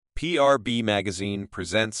PRB Magazine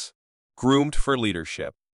presents Groomed for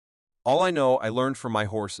Leadership. All I Know I Learned from My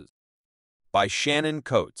Horses. By Shannon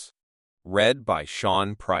Coates. Read by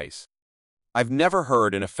Sean Price. I've never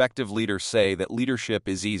heard an effective leader say that leadership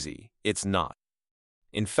is easy. It's not.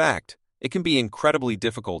 In fact, it can be incredibly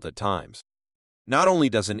difficult at times. Not only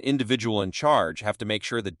does an individual in charge have to make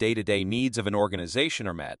sure the day-to-day needs of an organization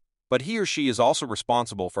are met, but he or she is also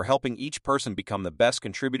responsible for helping each person become the best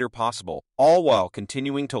contributor possible, all while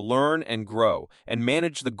continuing to learn and grow and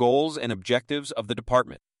manage the goals and objectives of the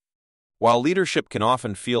department. While leadership can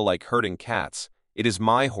often feel like herding cats, it is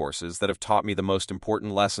my horses that have taught me the most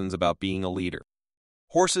important lessons about being a leader.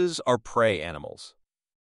 Horses are prey animals.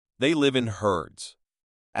 They live in herds.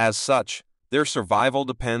 As such, their survival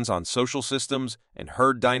depends on social systems and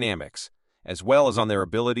herd dynamics, as well as on their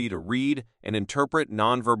ability to read and interpret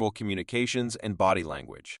nonverbal communications and body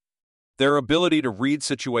language. Their ability to read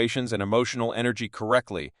situations and emotional energy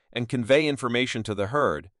correctly and convey information to the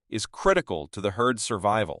herd is critical to the herd's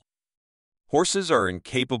survival. Horses are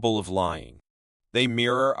incapable of lying. They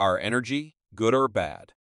mirror our energy, good or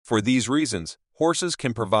bad. For these reasons, horses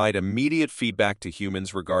can provide immediate feedback to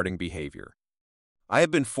humans regarding behavior. I have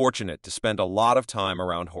been fortunate to spend a lot of time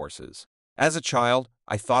around horses. As a child,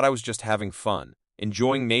 I thought I was just having fun,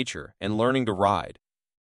 enjoying nature, and learning to ride.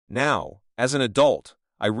 Now, as an adult,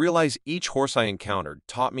 I realize each horse I encountered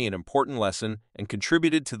taught me an important lesson and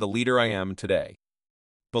contributed to the leader I am today.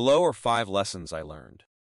 Below are 5 lessons I learned.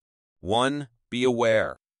 1. Be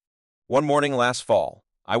aware. One morning last fall,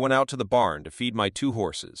 I went out to the barn to feed my 2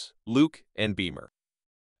 horses, Luke and Beamer.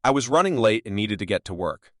 I was running late and needed to get to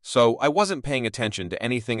work, so I wasn't paying attention to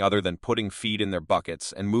anything other than putting feed in their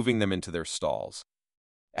buckets and moving them into their stalls.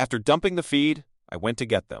 After dumping the feed, I went to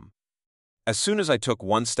get them. As soon as I took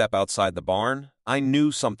one step outside the barn, I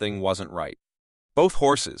knew something wasn't right. Both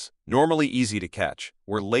horses, normally easy to catch,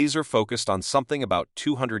 were laser-focused on something about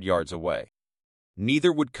 200 yards away.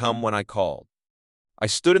 Neither would come when I called. I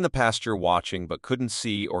stood in the pasture watching but couldn't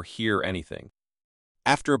see or hear anything.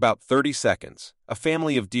 After about 30 seconds, a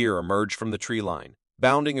family of deer emerged from the tree line,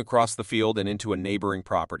 bounding across the field and into a neighboring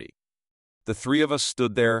property. The 3 of us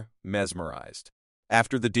stood there, mesmerized.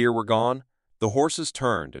 After the deer were gone, the horses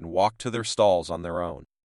turned and walked to their stalls on their own.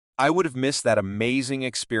 I would have missed that amazing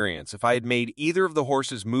experience if I had made either of the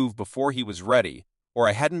horses move before he was ready, or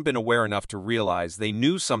I hadn't been aware enough to realize they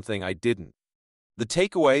knew something I didn't. The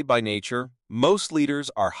takeaway by nature, most leaders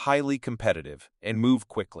are highly competitive and move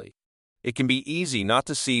quickly. It can be easy not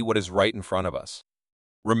to see what is right in front of us.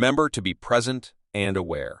 Remember to be present and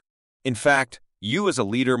aware. In fact, you as a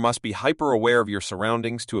leader must be hyper-aware of your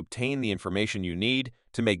surroundings to obtain the information you need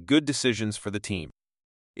to make good decisions for the team.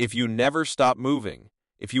 If you never stop moving,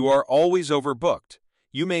 if you are always overbooked,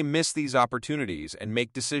 you may miss these opportunities and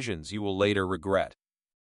make decisions you will later regret.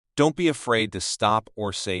 Don't be afraid to stop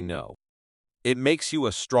or say no. It makes you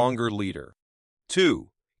a stronger leader.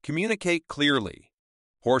 2. Communicate clearly.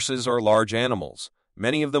 Horses are large animals,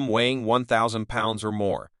 many of them weighing 1,000 pounds or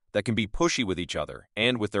more, that can be pushy with each other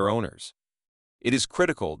and with their owners. It is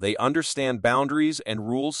critical they understand boundaries and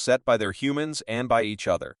rules set by their humans and by each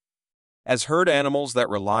other. As herd animals that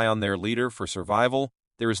rely on their leader for survival,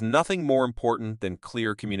 there is nothing more important than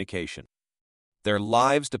clear communication. Their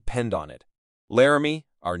lives depend on it. Laramie,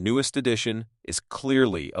 our newest addition, is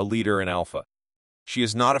clearly a leader in alpha. She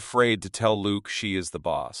is not afraid to tell Luke she is the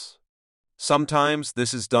boss. Sometimes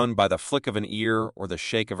this is done by the flick of an ear or the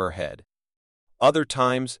shake of her head. Other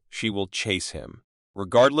times she will chase him.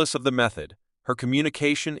 Regardless of the method, her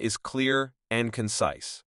communication is clear and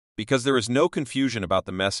concise. Because there is no confusion about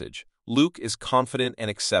the message, Luke is confident and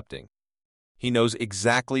accepting. He knows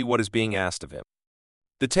exactly what is being asked of him.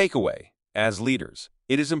 The takeaway, as leaders,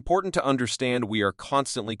 it is important to understand we are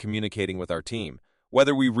constantly communicating with our team,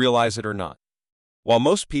 whether we realize it or not. While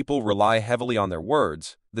most people rely heavily on their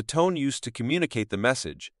words, the tone used to communicate the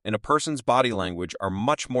message and a person's body language are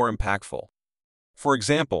much more impactful. For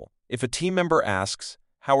example, if a team member asks,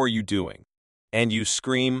 "How are you doing?" and you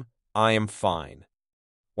scream, "I am fine,"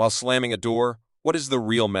 while slamming a door, what is the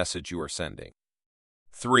real message you are sending?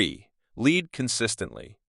 3. Lead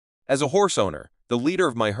consistently. As a horse owner, the leader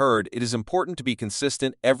of my herd, it is important to be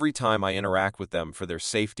consistent every time I interact with them for their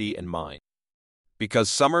safety and mine.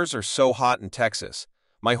 Because summers are so hot in Texas,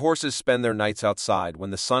 my horses spend their nights outside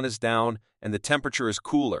when the sun is down and the temperature is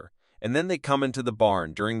cooler, and then they come into the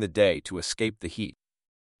barn during the day to escape the heat.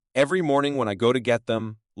 Every morning when I go to get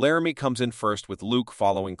them, Laramie comes in first with Luke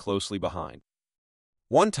following closely behind.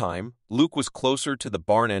 One time, Luke was closer to the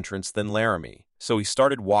barn entrance than Laramie, so he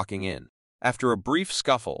started walking in. After a brief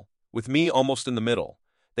scuffle, with me almost in the middle,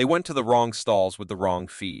 they went to the wrong stalls with the wrong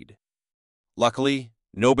feed. Luckily,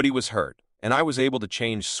 Nobody was hurt, and I was able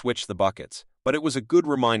to switch the buckets, but it was a good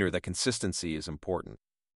reminder that consistency is important.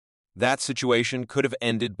 That situation could have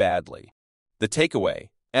ended badly. The takeaway: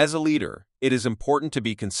 as a leader, it is important to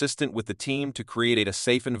be consistent with the team to create a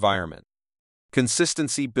safe environment.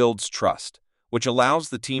 Consistency builds trust, which allows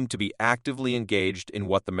the team to be actively engaged in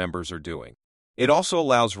what the members are doing. It also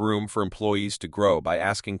allows room for employees to grow by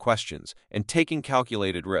asking questions and taking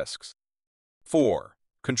calculated risks. 4.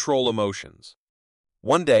 Control emotions.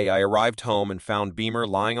 One day I arrived home and found Beamer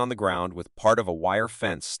lying on the ground with part of a wire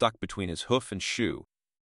fence stuck between his hoof and shoe.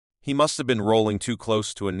 He must have been rolling too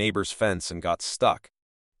close to a neighbor's fence and got stuck.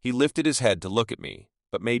 He lifted his head to look at me,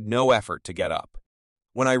 but made no effort to get up.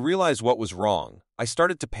 When I realized what was wrong, I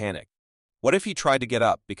started to panic. What if he tried to get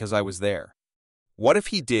up because I was there? What if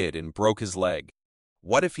he did and broke his leg?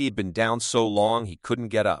 What if he had been down so long he couldn't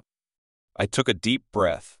get up? I took a deep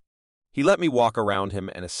breath. He let me walk around him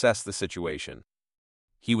and assess the situation.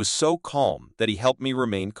 He was so calm that he helped me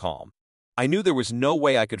remain calm. I knew there was no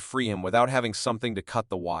way I could free him without having something to cut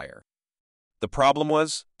the wire. The problem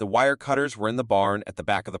was, the wire cutters were in the barn at the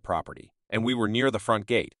back of the property, and we were near the front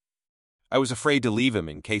gate. I was afraid to leave him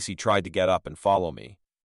in case he tried to get up and follow me.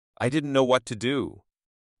 I didn't know what to do.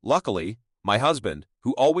 Luckily, my husband,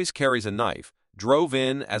 who always carries a knife, drove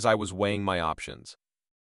in as I was weighing my options.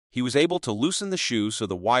 He was able to loosen the shoe so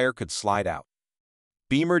the wire could slide out.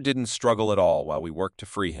 Beamer didn't struggle at all while we worked to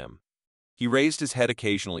free him. He raised his head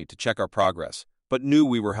occasionally to check our progress, but knew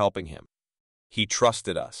we were helping him. He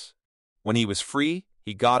trusted us. When he was free,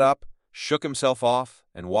 he got up, shook himself off,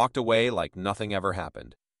 and walked away like nothing ever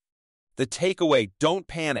happened. The takeaway: don't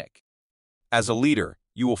panic. As a leader,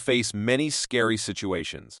 you will face many scary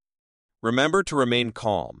situations. Remember to remain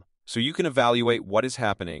calm so you can evaluate what is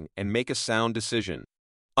happening and make a sound decision.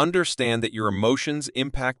 Understand that your emotions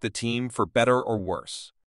impact the team for better or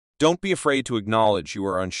worse. Don't be afraid to acknowledge you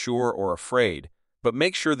are unsure or afraid, but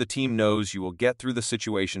make sure the team knows you will get through the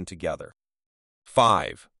situation together.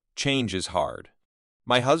 5. Change is hard.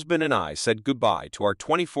 My husband and I said goodbye to our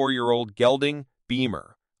 24-year-old gelding,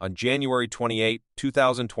 Beamer, on January 28,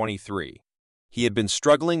 2023. He had been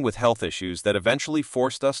struggling with health issues that eventually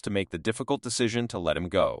forced us to make the difficult decision to let him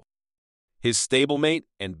go. His stablemate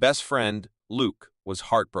and best friend, Luke, was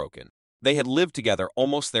heartbroken. They had lived together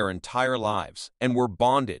almost their entire lives and were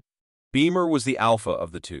bonded. Beamer was the alpha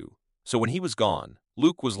of the two, so when he was gone,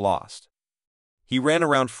 Luke was lost. He ran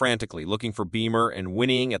around frantically looking for Beamer and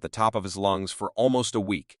whinnying at the top of his lungs for almost a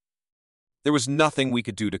week. There was nothing we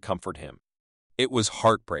could do to comfort him. It was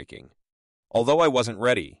heartbreaking. Although I wasn't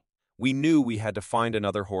ready, we knew we had to find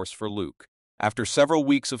another horse for Luke. After several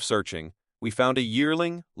weeks of searching, we found a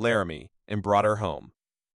yearling, Laramie, and brought her home.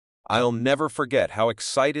 I'll never forget how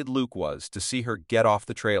excited Luke was to see her get off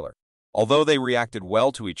the trailer. Although they reacted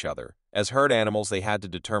well to each other, as herd animals they had to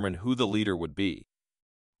determine who the leader would be.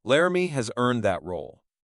 Laramie has earned that role.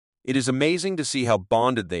 It is amazing to see how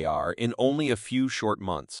bonded they are in only a few short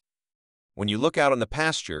months. When you look out on the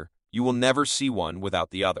pasture, you will never see one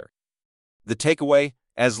without the other. The takeaway: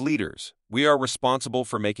 as leaders, we are responsible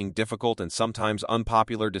for making difficult and sometimes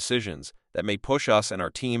unpopular decisions that may push us and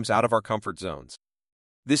our teams out of our comfort zones.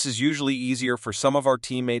 This is usually easier for some of our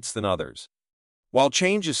teammates than others. While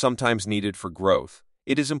change is sometimes needed for growth,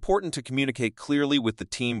 it is important to communicate clearly with the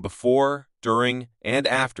team before, during, and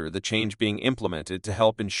after the change being implemented to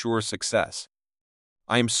help ensure success.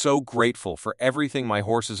 I am so grateful for everything my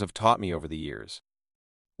horses have taught me over the years.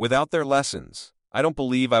 Without their lessons, I don't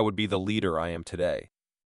believe I would be the leader I am today.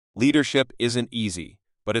 Leadership isn't easy,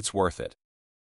 but it's worth it.